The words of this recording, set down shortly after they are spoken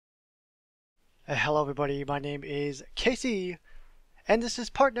Hello everybody, my name is Casey, and this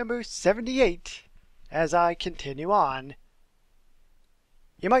is part number 78 as I continue on.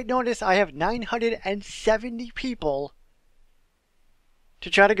 You might notice I have 970 people to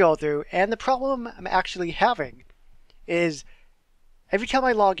try to go through, and the problem I'm actually having is every time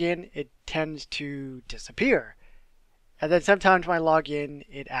I log in, it tends to disappear. And then sometimes when I log in,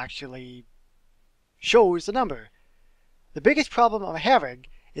 it actually shows the number. The biggest problem I'm having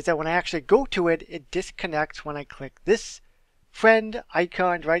is that when I actually go to it, it disconnects when I click this friend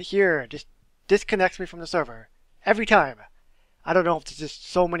icon right here. It just disconnects me from the server every time. I don't know if there's just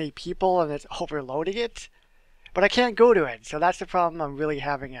so many people and it's overloading it, but I can't go to it. So that's the problem I'm really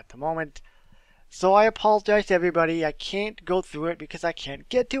having at the moment. So I apologize to everybody. I can't go through it because I can't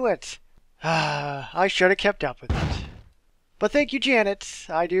get to it. I should have kept up with it. But thank you, Janet.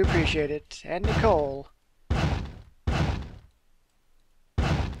 I do appreciate it. And Nicole.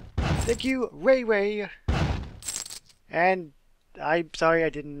 Thank you, Ray Ray. And I'm sorry I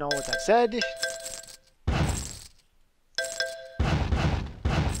didn't know what that said.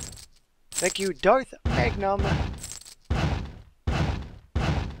 Thank you, Darth Magnum.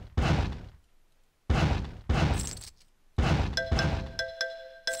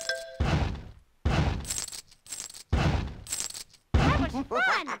 That was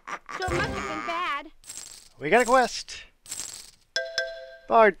fun! So it must have been bad. We got a quest.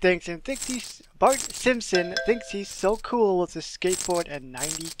 Bart Simpson thinks he's so cool with his skateboard and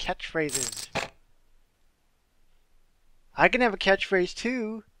 90 catchphrases. I can have a catchphrase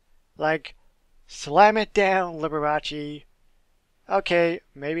too, like slam it down, Liberace. Okay,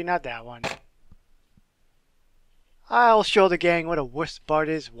 maybe not that one. I'll show the gang what a wuss Bart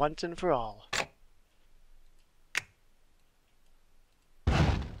is once and for all.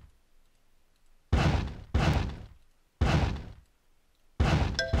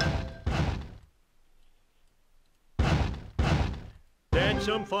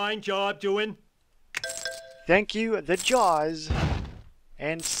 Some fine job doing. Thank you, the Jaws,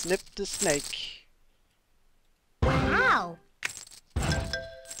 and Snip the Snake. Wow!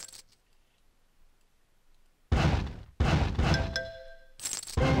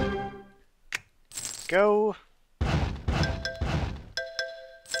 Go.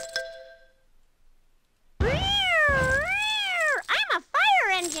 I'm a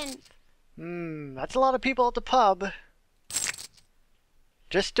fire engine! That's a lot of people at the pub.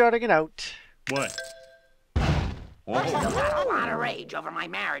 Just starting it out. What? I still got a lot of rage over my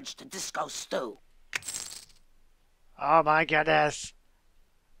marriage to Disco Stew. Oh my goodness.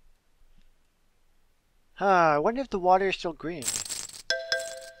 I wonder if the water is still green.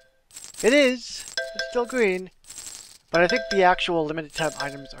 It is. It's still green. But I think the actual limited time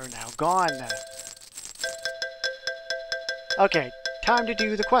items are now gone. Okay, time to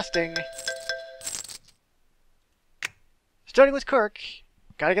do the questing. Starting with Kirk.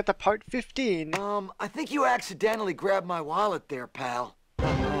 Gotta get the part 15. I think you accidentally grabbed my wallet there, pal.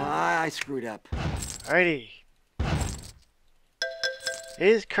 I screwed up. Alrighty.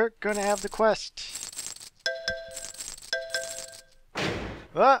 Is Kirk gonna have the quest?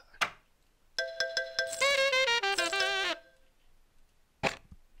 What?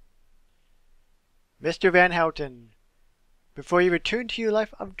 Mr. Van Houten, before you return to your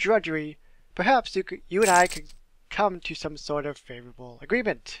life of drudgery, perhaps you and I could come to some sort of favorable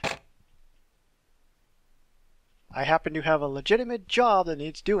agreement. I happen to have a legitimate job that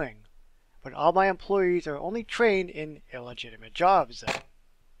needs doing, but all my employees are only trained in illegitimate jobs.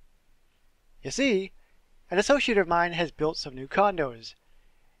 You see, an associate of mine has built some new condos,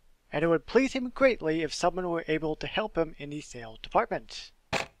 and it would please him greatly if someone were able to help him in the sales department.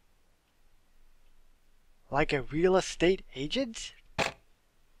 Like a real estate agent?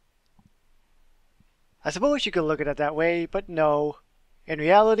 I suppose you could look at it that way, but no. In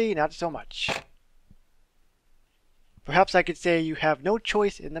reality, not so much. Perhaps I could say you have no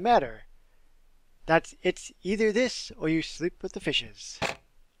choice in the matter. It's either this or you sleep with the fishes.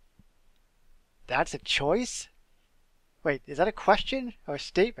 That's a choice? Wait, is that a question or a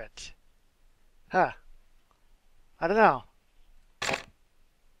statement? Huh. I don't know.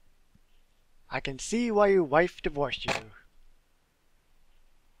 I can see why your wife divorced you.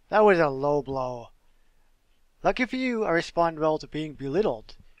 That was a low blow. Lucky for you, I respond well to being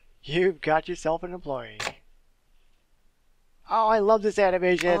belittled. You've got yourself an employee. Oh, I love this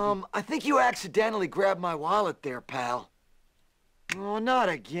animation. I think you accidentally grabbed my wallet there, pal. Oh, not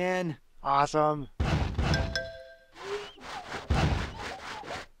again. Awesome.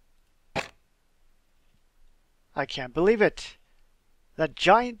 I can't believe it. The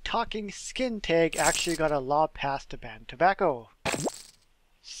giant talking skin tag actually got a law passed to ban tobacco.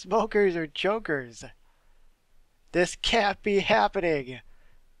 Smokers or jokers? This can't be happening.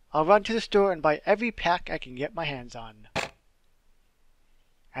 I'll run to the store and buy every pack I can get my hands on.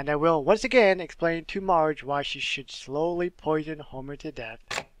 And I will once again explain to Marge why she should slowly poison Homer to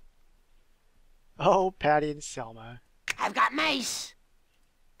death. Oh, Patty and Selma. I've got mace.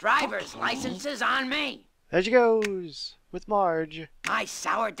 Driver's licenses on me. There she goes, with Marge. My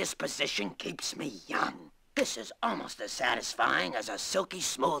sour disposition keeps me young. This is almost as satisfying as a silky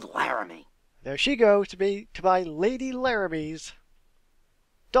smooth Laramie. There she goes to buy Lady Laramie's.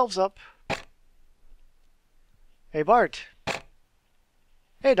 Dolph's up. Hey, Bart.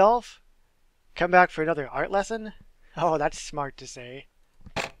 Hey, Dolph. Come back for another art lesson? Oh, that's smart to say.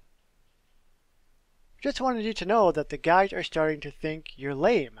 Just wanted you to know that the guys are starting to think you're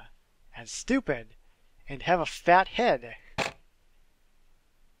lame and stupid and have a fat head.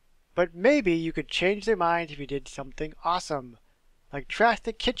 But maybe you could change their minds if you did something awesome, like trash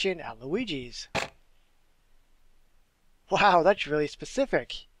the kitchen at Luigi's. Wow, that's really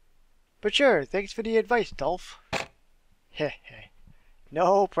specific. But sure, thanks for the advice, Dolph. Heh heh.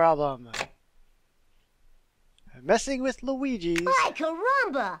 No problem. Messing with Luigi's. By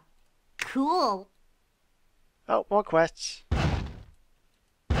caramba! Cool. Oh, more quests.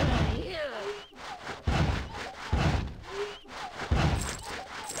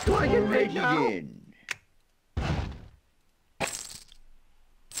 Target begin.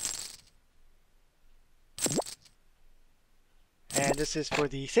 And this is for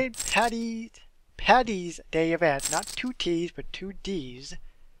the St. Paddy's Day event. Not 2 T's, but 2 D's.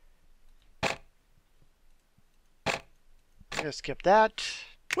 I'm gonna skip that.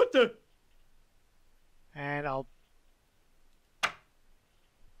 What the? And I'll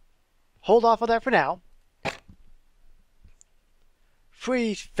hold off on that for now.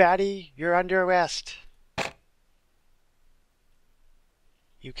 Freeze, fatty, you're under arrest.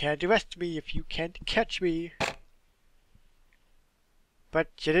 You can't arrest me if you can't catch me. But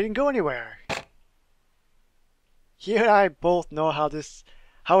you didn't go anywhere. You and I both know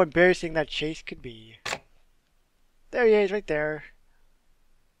how embarrassing that chase could be. There he is, right there.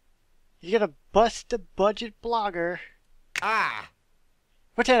 You're gonna bust a budget blogger. Ah!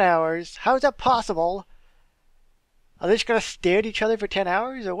 For 10 hours. How is that possible? Are they just gonna stare at each other for 10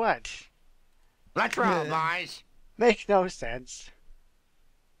 hours or what? Let's roll, boys. Makes no sense.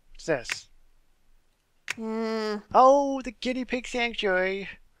 What's this? Oh, the guinea pig sanctuary.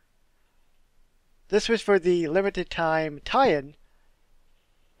 This was for the limited time tie-in,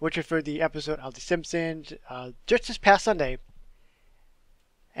 which was for the episode of The Simpsons just this past Sunday.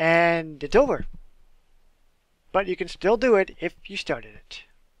 And it's over. But you can still do it if you started it.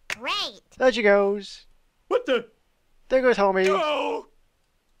 Great. There she goes. What the? There goes Homie. Oh!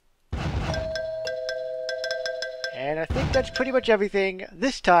 And I think that's pretty much everything.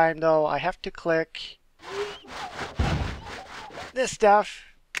 This time, though, I have to click this stuff.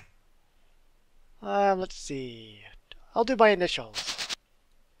 Let's see. I'll do my initials.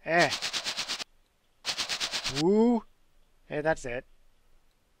 Woo. And that's it.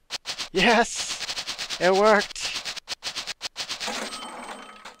 Yes! It worked!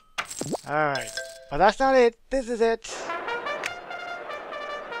 Alright. But that's not it. This is it.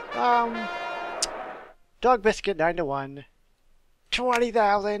 Dog Biscuit 9-1.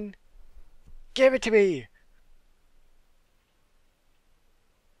 20,000. Give it to me.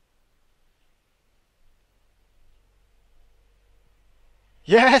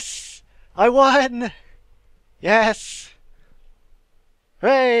 Yes! I won! Yes!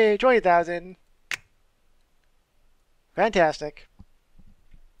 Hooray! 20,000. Fantastic.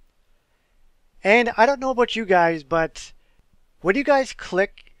 And I don't know about you guys, but when you guys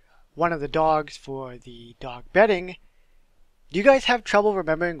click one of the dogs for the dog betting, do you guys have trouble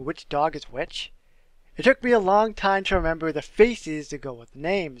remembering which dog is which? It took me a long time to remember the faces to go with the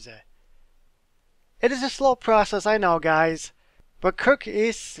names. It is a slow process, I know, guys, but Kirk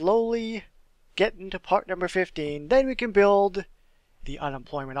is slowly getting to part number 15. Then we can build the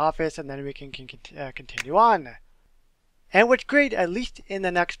unemployment office, and then we can continue on. And what's great, at least in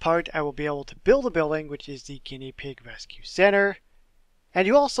the next part, I will be able to build a building, which is the Guinea Pig Rescue Center. And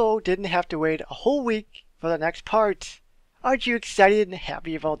you also didn't have to wait a whole week for the next part. Aren't you excited and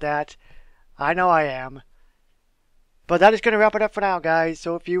happy about that? I know I am. But that is going to wrap it up for now, guys.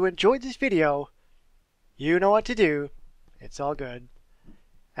 So if you enjoyed this video, you know what to do. It's all good.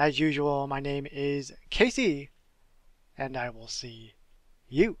 As usual, my name is Casey, and I will see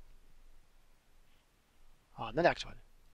you on the next one.